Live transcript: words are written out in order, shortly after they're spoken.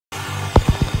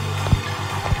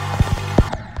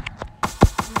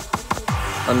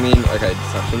I mean, okay,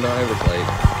 Deception Dive was like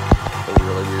a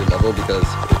really weird level because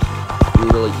it's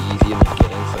really easy in the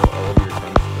beginning, so all of your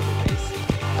attempts go to waste.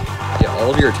 Yeah,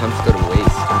 all of your attempts go to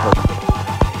waste until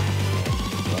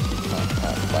you not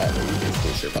pass flat, where you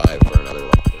basically survive for another level.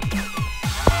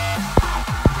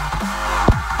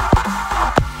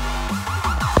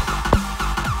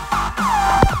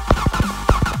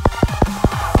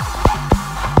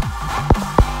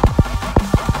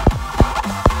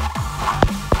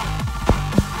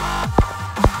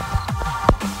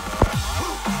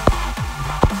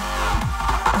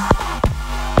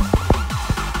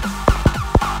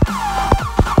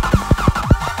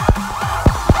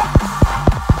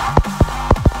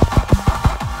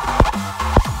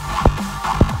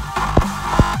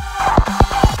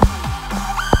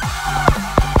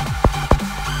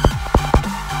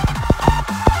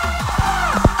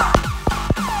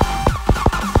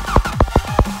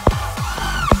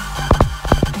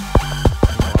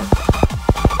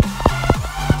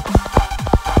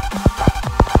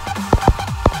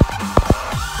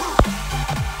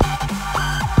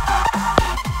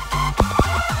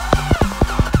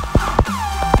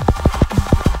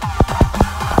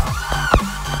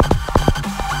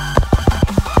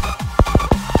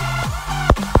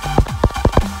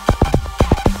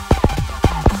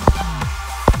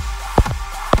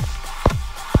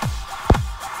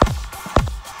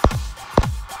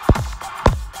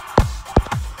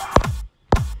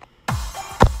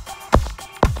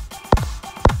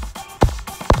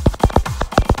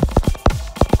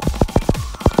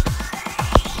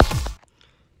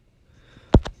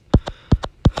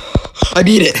 I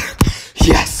beat it!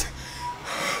 Yes!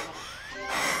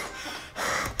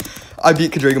 I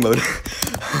beat Cadrega mode.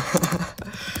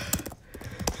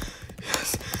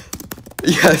 Yes.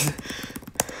 Yes!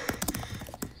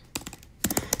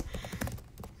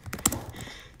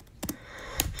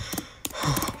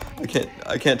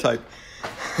 I can't type.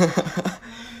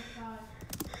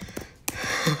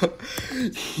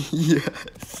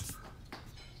 Yes.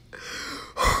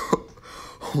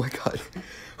 Oh my god.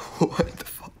 What the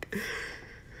fuck?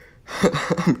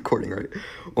 I'm recording, right?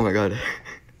 Oh my god.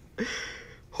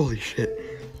 Holy shit.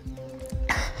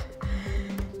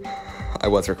 I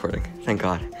was recording. Thank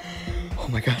god. Oh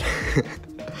my god.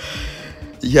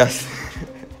 Yes.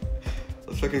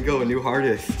 Let's fucking go. A new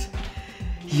hardest.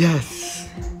 Yes.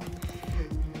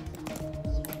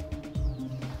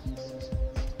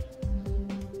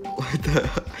 What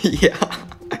the? Yeah.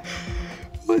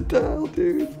 What the hell,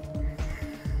 dude?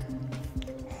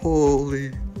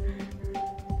 Holy.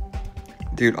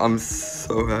 Dude, I'm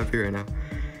so happy right now.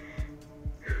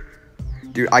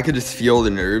 Dude, I could just feel the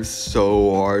nerves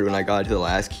so hard when I got to the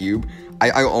last cube.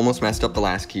 I almost messed up the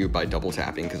last cube by double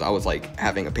tapping because I was like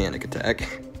having a panic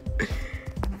attack.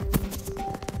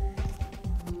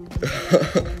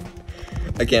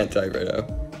 I can't type right now.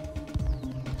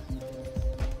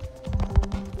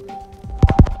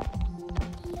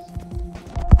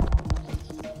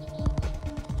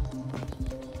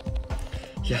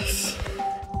 Yes.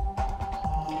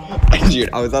 Dude,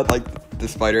 I was at like the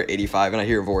spider 85 and I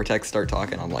hear Vortex start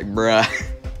talking. I'm like, bruh.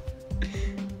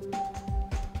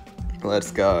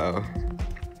 Let's go.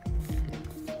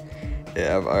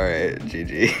 Yeah, alright,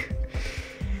 GG.